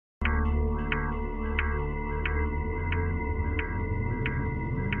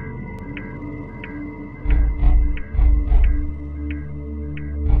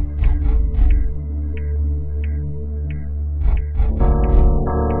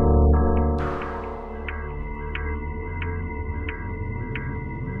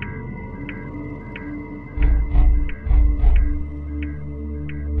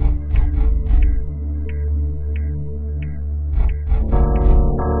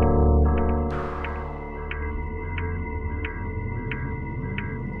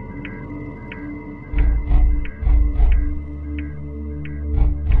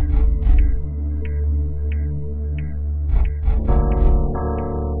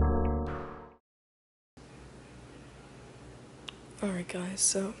Alright guys,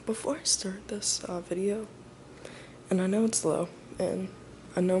 so before I start this video, and I know it's low, and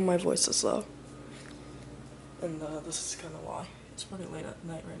I know my voice is low, and this is kind of why. It's pretty late at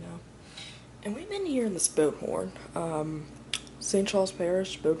night right now. And we've been hearing this boat horn, St. Charles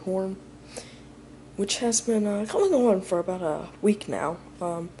Parish boat horn, which has been going on for about a week now.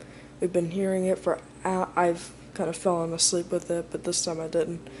 We've been hearing it for I've kind of fallen asleep with it, but this time I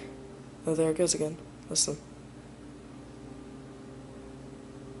didn't. Oh, there it goes again. Listen.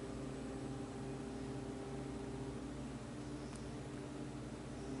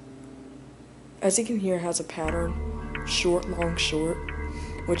 As you can hear, it has a pattern, short, long, short,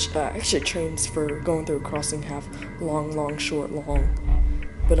 which actually trains for going through a crossing half, long, long, short, long.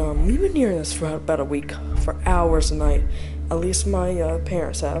 But we've been hearing this for about a week, for hours a night. At least my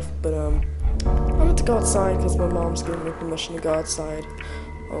parents have. But I'm about to go outside because my mom's giving me permission to go outside,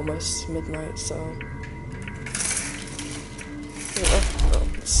 almost midnight. So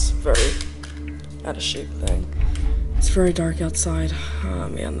it's very out of shape thing. It's very dark outside. Oh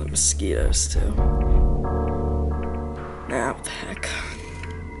man, the mosquitoes too. Nah, what the heck.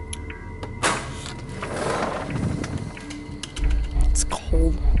 It's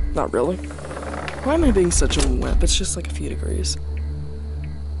cold. Not really. Why am I being such a wimp? It's just like a few degrees.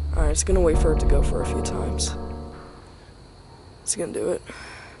 Alright, it's gonna wait for it to go for a few times. It's gonna do it.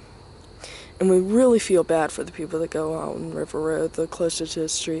 And we really feel bad for the people that go out on River Road, the closer to the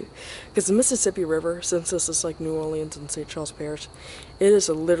street. Because the Mississippi River, since this is like New Orleans and St. Charles Parish, it is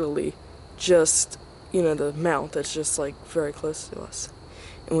literally just, you know, the mouth that's just like very close to us.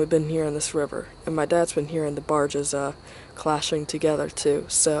 And we've been hearing this river. And my dad's been hearing the barges clashing together too.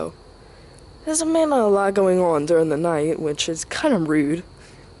 So there's been a lot going on during the night, which is kind of rude.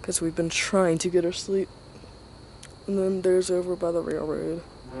 Because we've been trying to get our sleep. And then there's over by the railroad.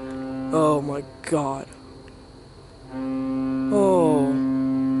 Oh my god. Oh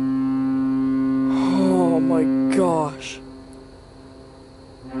my gosh.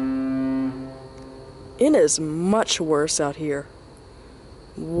 It is much worse out here.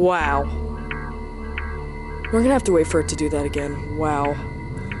 Wow. We're gonna have to wait for it to do that again. Wow.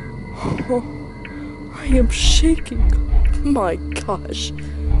 Oh, I am shaking. My gosh.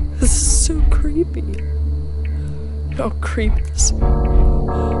 This is so creepy. How creepy is it?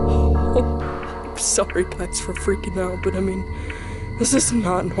 I'm sorry guys for freaking out, but I mean, this is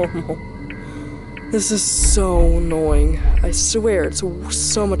not normal. This is so annoying. I swear, it's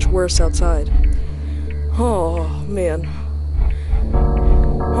so much worse outside. Oh, man.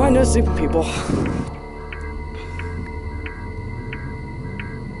 Oh, I know stupid people.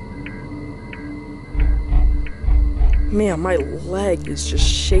 Man, my leg is just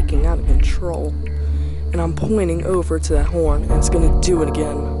shaking out of control. And I'm pointing over to that horn, and it's gonna do it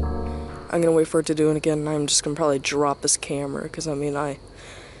again. I'm gonna wait for it to do it again, and I'm just gonna probably drop this camera, because I mean,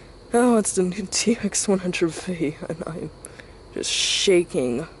 oh, it's the new TX100V, and I'm just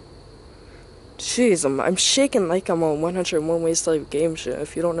shaking. Jeez, I'm shaking like I'm on 101 Ways to Live game show.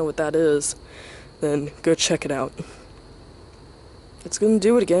 If you don't know what that is, then go check it out. It's gonna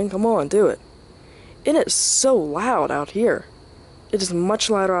do it again, come on, do it. It is so loud out here. It is much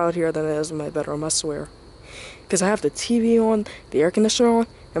louder out here than it is in my bedroom, I swear. Because I have the TV on, the air conditioner on,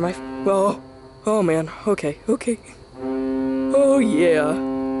 and my... Oh man, okay. Oh yeah.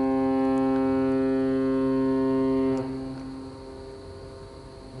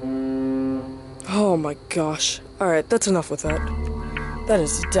 Oh my gosh. Alright, that's enough with that. That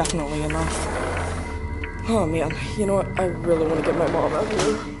is definitely enough. Oh man, you know what? I really want to get my mom out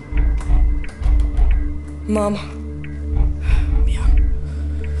here. Mom.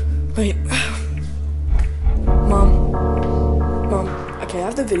 Man. Wait. Mom, okay, I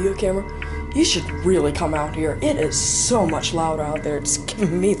have the video camera. You should really come out here. It is so much louder out there. It's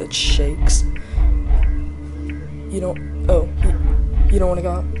giving me the shakes. You don't want to go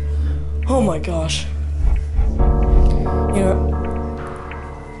out? Oh my gosh. You know,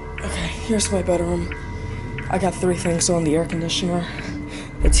 okay, here's my bedroom. I got 3 things on: the air conditioner,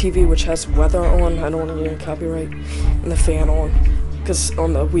 the TV, which has weather on, I don't want to get a copyright, and the fan on. Because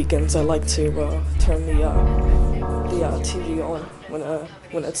on the weekends I like to turn the TV on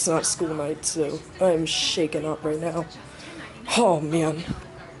when it's not school night, so I'm shaking up right now. Oh man,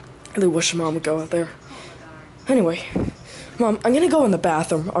 I really wish Mom would go out there. Anyway, Mom, I'm gonna go in the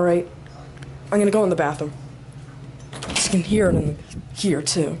bathroom, alright? I'm gonna go in the bathroom. You can hear it in here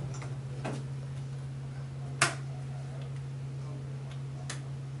too.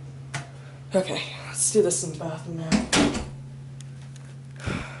 Okay, let's do this in the bathroom now.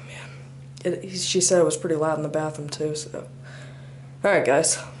 She said it was pretty loud in the bathroom too, so. Alright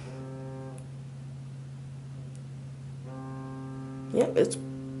guys. Yeah, it's...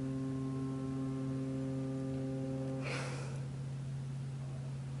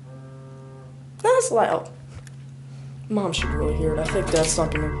 That's loud. Mom should really hear it. I think Dad's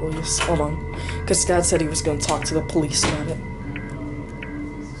talking to the police. Hold on. Because Dad said he was going to talk to the police about it.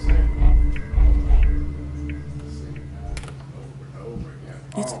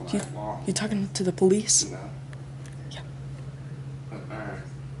 You talking to the police? No. Yeah.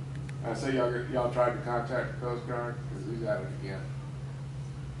 Alright. So y'all tried to contact the Coast Guard? Because he's at it again.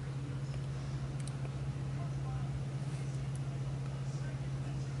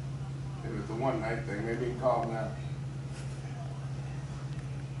 It was the one night thing. Maybe you can call him now.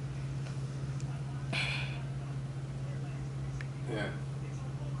 Yeah.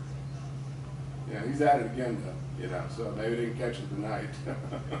 Yeah, he's at it again though, you know, so maybe they didn't catch it tonight.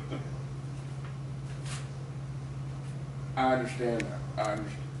 I understand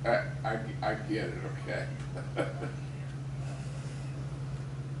that. I get it, okay.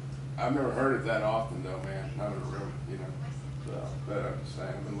 I've never heard it that often though, man. Not in a room, you know. So, but I'm just saying,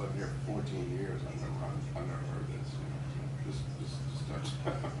 I've been living here for 14 years. I've never heard this, you know. So just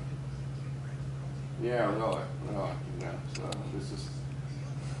touch. Yeah, really, you know. So this is,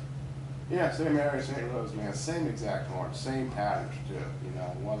 yeah, same area, same roads, man. Same exact horn, same patterns too. You know,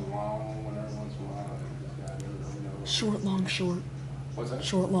 one long, one every once in a while. Short, long, short. What's that?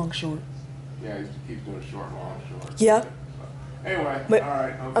 Short, long, short. Yeah, he keeps doing short, long, short. Yeah. So, anyway, Wait, all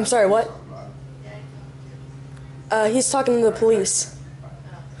right. I'm sorry, what? He's talking to the police.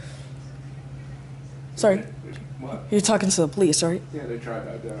 Sorry. What? You're talking to the police, right? Yeah, they tried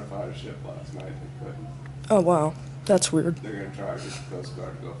to identify the ship last night. They couldn't. Oh, wow. That's weird. They're going to try to get the Coast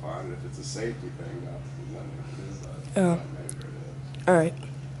Guard to go find it. If it's a safety thing, no, there's nothing to do about it. Maybe it is. All right.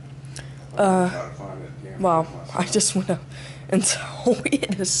 Try to find it again Wow. myself. I just went up and so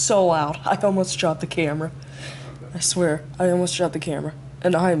it is so loud. I almost dropped the camera. I swear, I almost dropped the camera.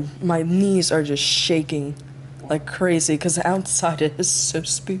 And my knees are just shaking like crazy because outside it is so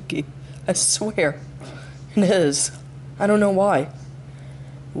spooky. I swear. It is. I don't know why.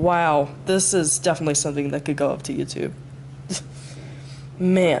 Wow, this is definitely something that could go up to YouTube.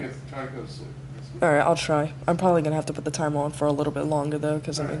 Man. Try to go to sleep. Alright, I'll try. I'm probably gonna have to put the timer on for a little bit longer though,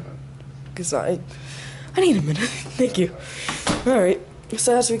 because I need a minute. Thank you. Alright,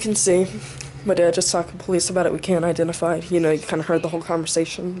 so as we can see, my dad just talked to the police about it. We can't identify. You know, you kind of heard the whole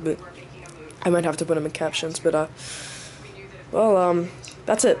conversation, but I might have to put them in captions. But, well,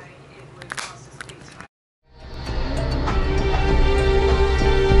 that's it.